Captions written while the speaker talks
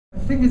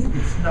thing is,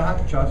 it's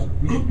not just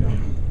retail,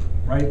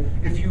 right?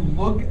 If you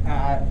look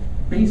at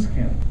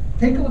Basecamp,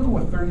 take a look at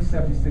what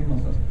 3070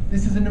 Signals does.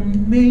 This is an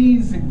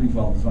amazingly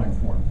well-designed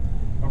form,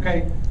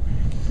 okay?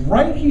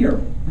 Right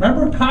here,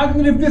 remember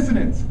cognitive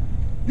dissonance.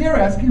 They're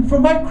asking for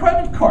my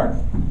credit card.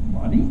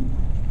 Money?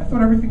 I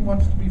thought everything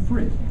wants to be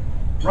free,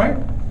 right?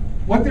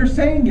 What they're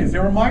saying is,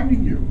 they're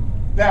reminding you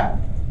that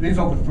there's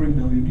over 3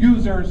 million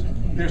users,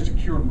 they're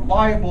secure and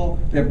reliable,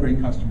 they have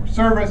great customer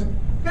service.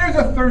 There's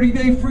a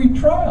 30-day free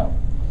trial.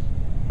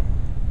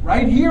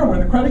 Right here where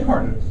the credit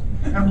card is.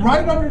 And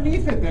right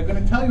underneath it, they're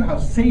going to tell you how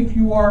safe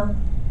you are.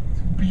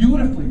 It's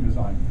beautifully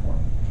designed for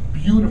it.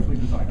 Beautifully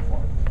designed for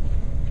it.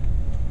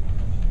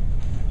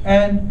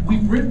 And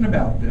we've written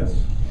about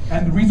this,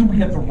 and the reason we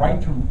had the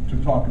right to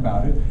talk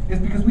about it is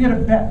because we had a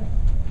bet.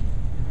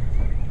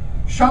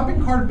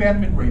 Shopping cart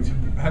abandonment rates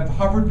have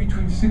hovered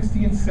between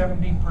 60 and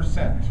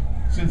 70%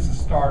 since the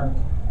start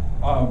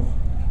of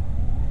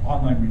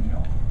online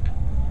retail.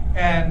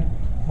 And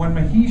when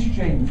Mahesh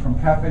Jain from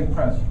Cafe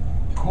Press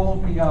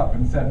called me up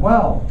and said,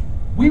 well,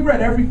 we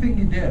read everything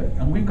you did,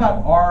 and we've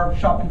got our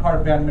shopping cart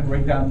abandonment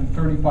rate down to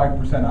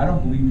 35%. I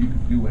don't believe you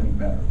could do any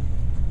better.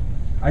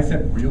 I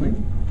said, really?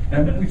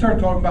 And we started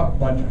talking about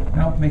budget.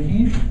 Now,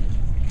 Mahesh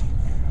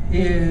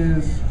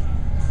is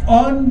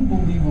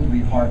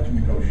unbelievably hard to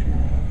negotiate.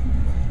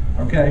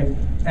 Okay?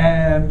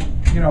 And,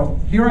 you know,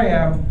 here I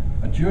am,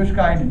 a Jewish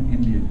guy and an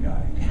Indian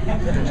guy.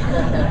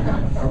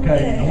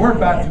 Okay? And we're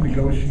about to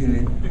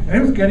negotiate, and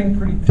it was getting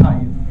pretty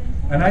tight.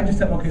 And I just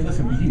said, okay,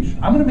 listen, Mahesh,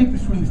 I'm going to make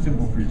this really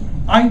simple for you.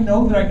 I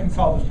know that I can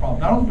solve this problem.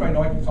 Not only do I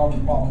know I can solve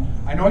this problem,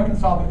 I know I can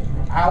solve it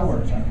in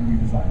hours. I can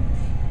redesign this.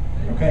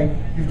 Okay?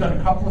 You've done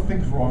a couple of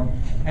things wrong.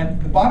 And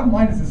the bottom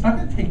line is, it's not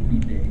going to take me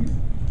days.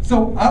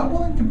 So I'm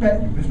willing to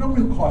bet you, there's no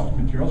real cost of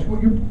materials.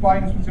 What you're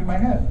buying is what's in my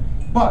head.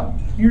 But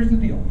here's the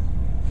deal.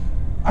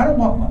 I don't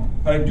want money,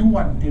 but I do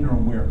want dinner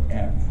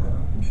wherever.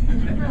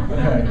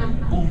 Okay?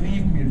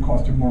 Believe me, it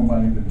cost you more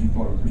money than you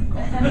thought it was going to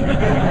cost. Okay?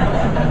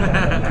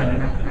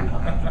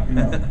 You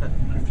know,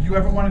 if you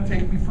ever want to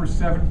take me for a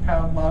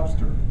 7-pound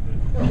lobster,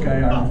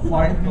 okay, I will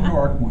fly to New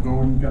York, we'll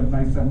go and get a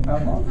nice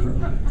 7-pound lobster.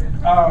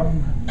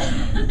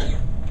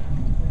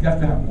 You have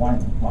to have wine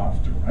with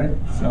lobster, right?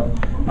 So,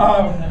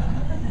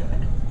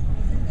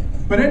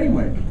 but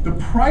anyway, the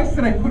price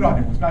that I put on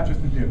it was not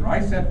just the dinner.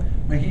 I said,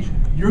 Mahesh,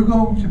 you're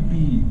going to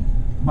be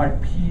my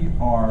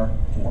PR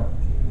whore.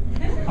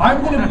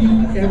 I'm going to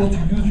be able to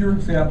use your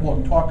example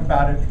and talk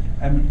about it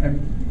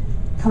and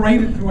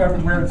parade it through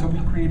everywhere. And so we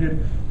created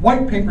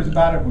white papers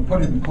about it. We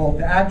put it in call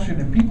to action,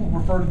 and people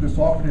refer to this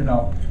often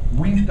enough.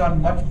 We've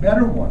done much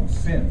better ones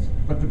since,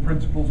 but the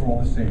principles are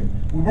all the same.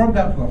 We brought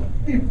them down to a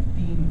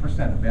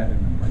 15%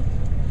 abandonment rate.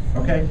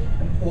 Okay?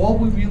 And all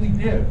we really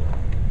did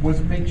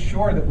was make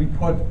sure that we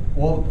put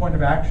all the point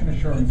of action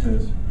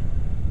assurances.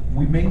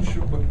 We made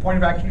sure, the point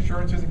of action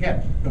assurances,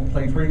 again, the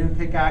place where you're going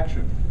to take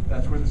action.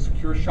 That's where the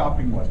secure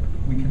shopping was.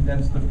 We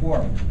condensed the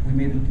form. We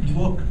made it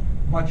look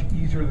much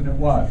easier than it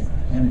was,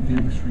 and it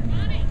did extremely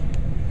well.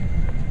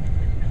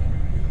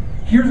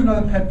 Here's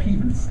another pet peeve,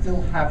 and it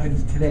still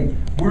happens today.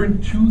 We're in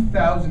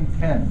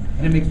 2010,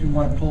 and it makes me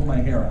want to pull my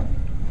hair out.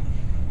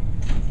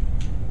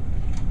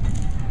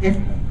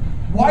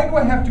 Why do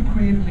I have to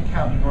create an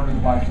account in order to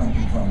buy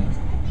something from it?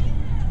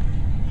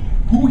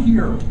 Who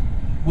here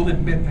will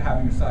admit to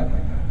having a site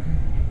like that?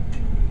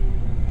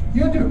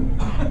 You do.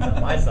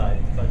 My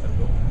side.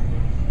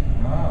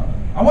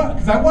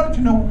 Because I wanted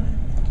to know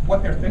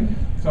what they're thinking.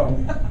 So,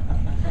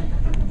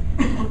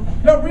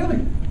 no,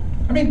 really.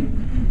 I mean,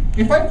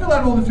 if I fill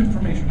out all this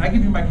information, I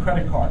give you my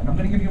credit card, and I'm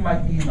going to give you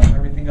my email and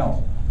everything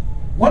else.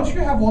 Once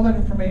you have all that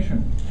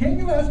information, can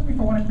you ask me if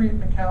I want to create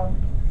an account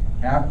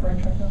after I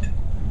check out?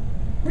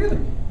 Really?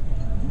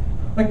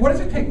 Like, what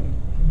does it take?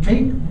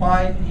 Make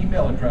my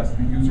email address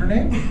the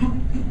username,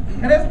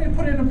 and ask me to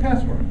put in a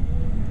password.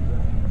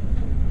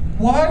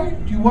 Why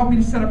do you want me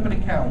to set up an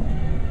account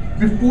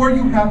before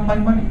you have my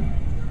money?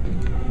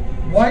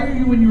 Why are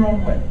you in your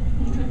own way?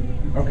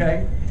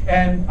 Okay?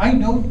 And I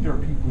know that there are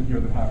people here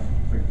that have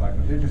things like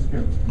that. They're just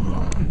scared to speak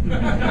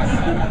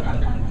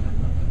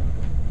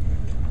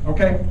up.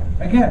 Okay?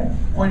 Again,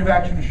 point of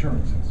action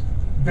assurances.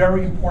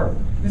 Very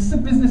important. This is a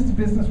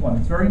business-to-business one.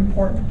 It's very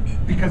important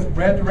because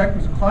Brad Direct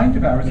was a client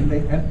of ours, and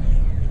they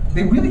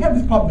really had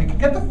this problem. They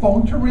could get the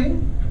phone to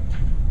ring,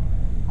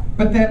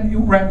 but then it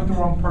rang with the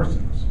wrong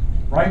persons,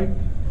 right?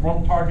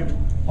 Wrong target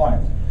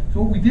clients. So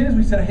what we did is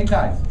we said, hey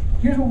guys,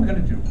 here's what we're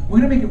going to do. We're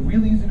going to make it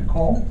really easy to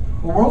call,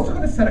 but we're also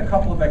going to set a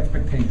couple of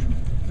expectations.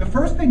 The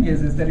first thing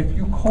is that if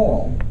you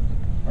call,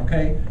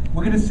 okay,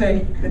 we're going to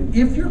say that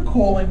if you're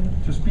calling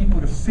to speak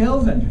with a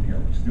sales engineer,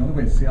 which is the only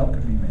way a sale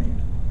could be made,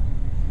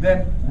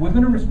 then we're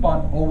going to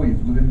respond always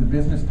within the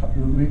business,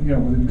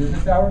 within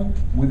business hours,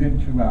 within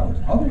 2 hours.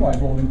 Otherwise,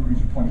 we'll increase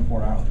to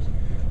 24 hours.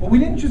 But we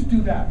didn't just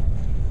do that.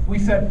 We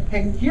said,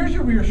 hey, here's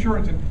your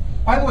reassurance, and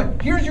by the way,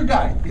 here's your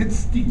guy. It's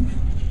Steve.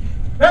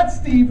 That's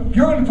Steve.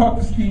 You're going to talk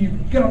to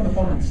Steve. Get on the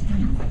phone with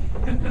Steve.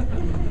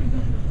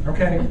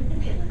 Okay?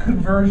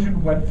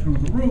 Conversion went through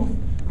the roof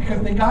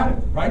because they got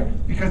it, right?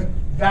 Because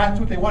That's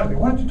what they wanted. They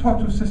wanted to talk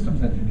to a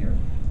systems engineer,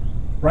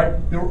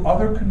 right? There were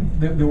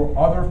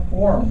other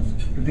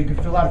forms that they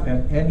could fill out if they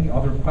had any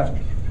other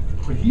questions.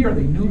 But here,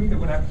 they knew they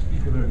would have to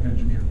speak with an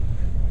engineer.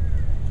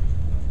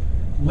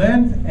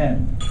 Land's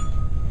End.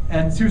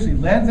 And seriously,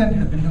 Land's End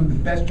has been doing the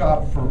best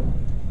job for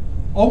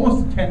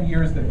almost the 10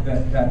 years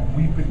that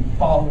we've been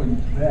following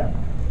them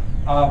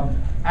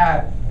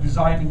at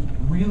designing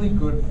really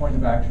good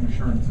point-of-action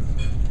assurances.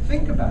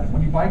 Think about it.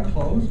 When you buy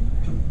clothes,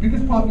 the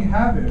biggest problem you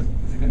have is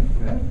it going to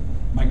fit?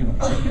 Am I going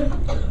to like it?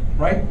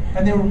 Right?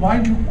 And they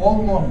remind you all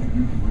along that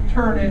you can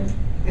return it.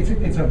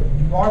 It's a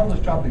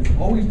marvelous job.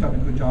 They've always done a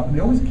good job, and they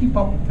always keep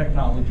up with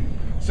technology.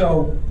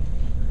 So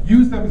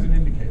use them as an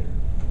indicator.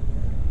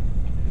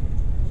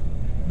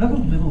 Another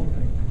little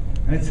thing,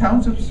 and it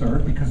sounds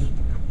absurd because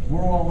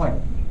we're all like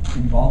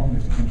involved in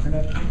this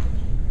internet thing.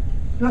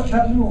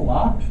 That little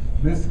lock,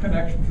 this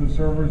connection to the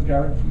server is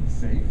guaranteed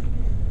safe.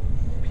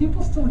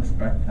 People still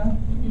expect that.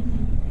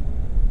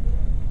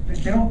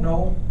 They don't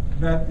know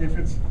that if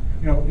it's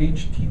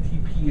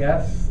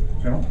HTTPS,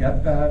 they don't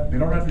get that. They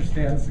don't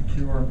understand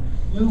secure.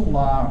 Little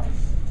locks,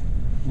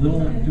 little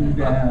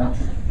doodads,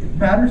 it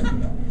matters to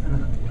them.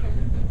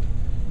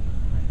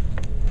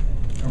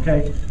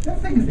 Okay, the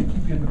other thing is they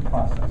keep you in the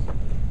process.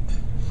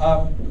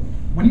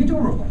 When you do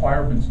a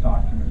requirements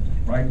document,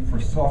 right, for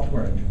a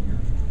software engineer,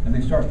 and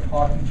they start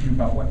talking to you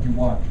about what you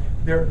want,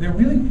 they're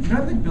really,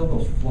 they build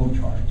those flow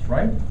charts,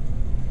 right?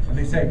 And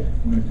they say,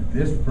 we're going to do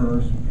this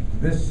first, we're going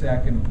to do this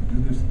second, we're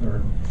going to do this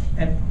third.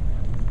 And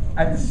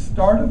at the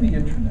start of the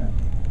internet,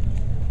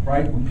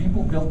 right, when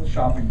people built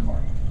shopping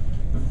carts,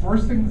 the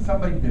first thing that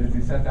somebody did is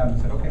they sat down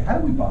and said, okay, how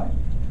do we buy?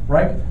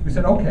 Right? We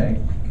said, okay,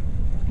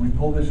 we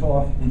pull this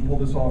off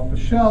the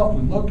shelf,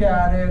 we look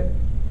at it,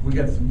 we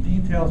get some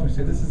details, we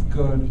say this is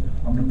good,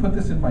 I'm going to put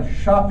this in my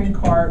shopping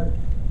cart,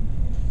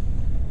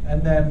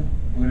 and then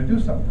we're going to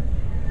do something.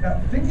 Now,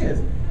 the thing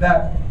is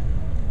that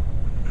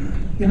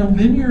in a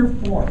linear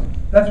form,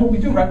 that's what we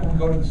do, right? When we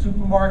go to the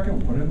supermarket,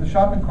 we put it in the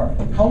shopping cart.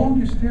 How long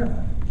do you stare at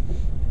it?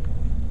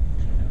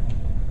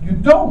 You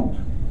don't.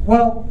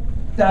 Well,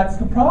 that's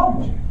the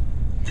problem,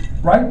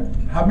 right?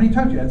 How many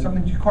times you add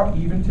something to your cart,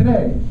 even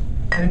today,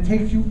 and it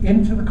takes you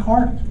into the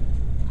cart,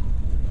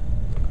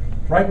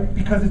 right?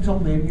 Because it's a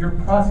linear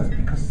process,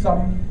 because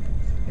some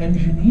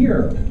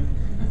engineer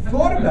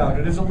thought about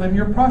it as a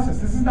linear process.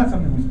 This is not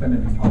something we spend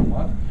any time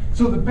on.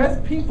 So the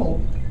best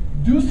people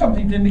do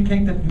something to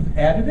indicate that you've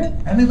added it,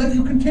 and they let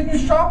you continue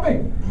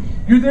shopping.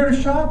 You're there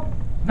to shop,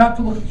 not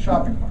to look at the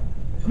shopping cart.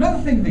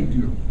 Another thing they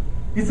do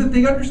is that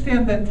they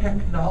understand that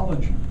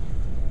technology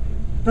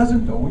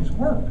doesn't always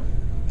work,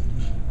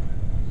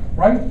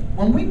 right?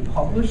 When we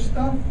publish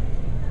stuff,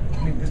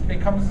 I mean, this may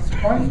come as a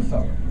surprise to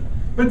some,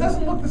 but it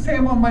doesn't look the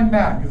same on my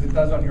Mac as it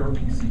does on your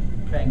PC,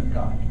 thank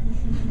God.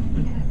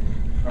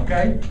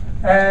 Okay?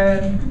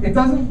 And it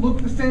doesn't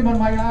look the same on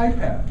my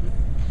iPad,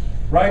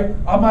 right?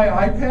 On my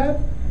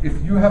iPad,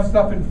 if you have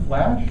stuff in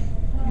Flash,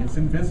 it's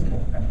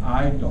invisible, and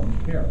I don't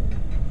care.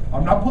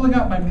 I'm not pulling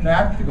out my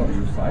Mac to go to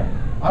your site,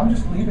 I'm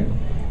just leaving it,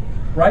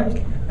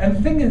 right? And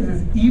the thing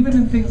is even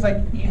in things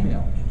like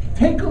email,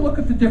 take a look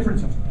at the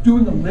difference of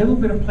doing a little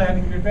bit of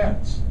planning in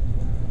advance.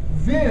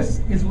 This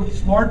is what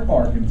Smart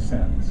Bargain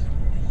sends,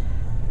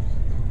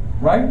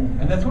 right?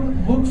 And that's what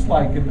it looks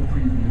like in the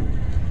preview.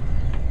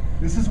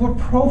 This is what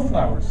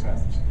ProFlower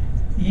sends,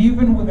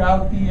 even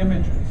without the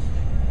images,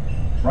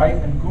 right?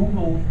 And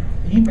Google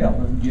email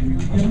doesn't give you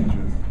the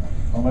images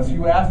unless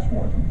you ask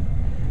for them,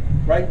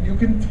 right? You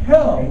can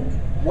tell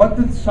what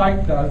the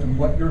site does and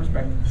what you're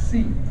expected to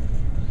see,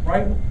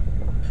 right?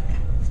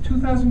 It's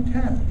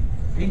 2010.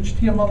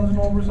 HTML doesn't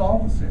all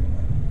resolve the same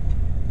way,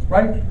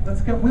 right?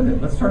 Let's get with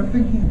it. Let's start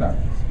thinking about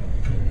this.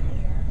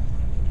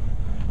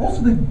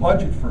 Also, they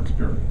budget for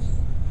experience.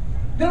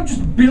 They don't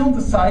just build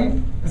a site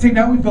and say,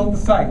 now we built the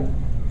site.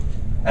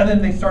 And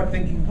then they start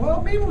thinking,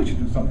 well, maybe we should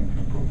do something to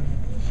improve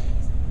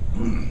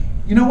it.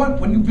 You know what?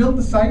 When you build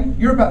the site,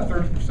 you're about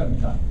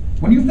 30% done.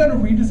 When you've done a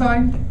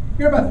redesign,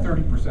 you're about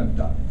 30%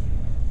 done.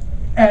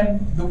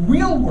 And the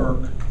real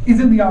work is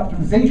in the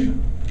optimization,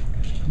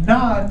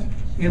 not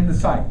in the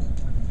site.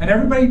 And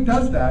everybody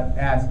does that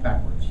ass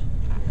backwards.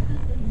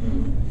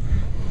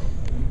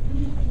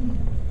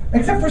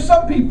 Except for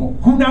some people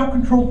who now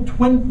control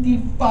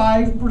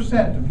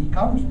 25% of the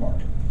e-commerce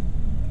market,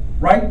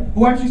 right?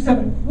 Who actually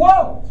said,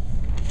 whoa,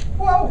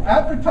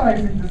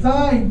 advertising,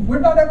 design, we're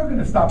not ever going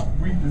to stop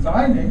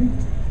redesigning.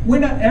 We're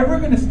not ever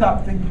going to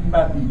stop thinking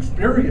about the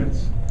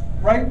experience,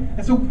 right?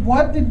 And so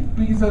what did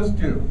Bezos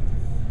do?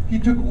 He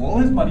took all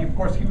his money. Of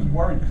course, he was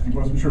worried because he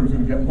wasn't sure he was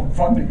going to get more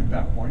funding at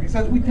that point. He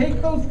says, we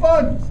take those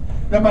funds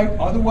that might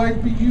otherwise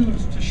be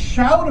used to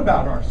shout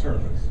about our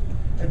service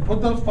and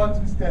put those funds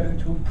instead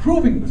into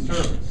improving the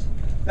service.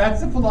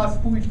 That's the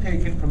philosophy we've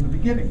taken from the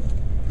beginning.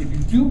 If you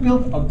do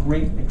build a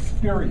great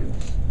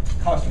experience,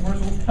 customers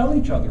will tell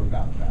each other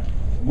about that.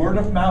 Word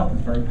of mouth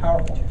is very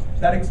powerful.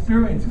 That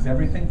experience is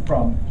everything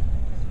from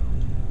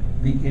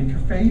the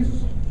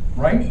interface,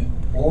 right,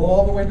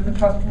 all the way to the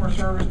customer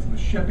service, to the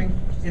shipping.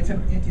 It's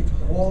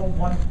all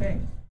one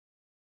thing.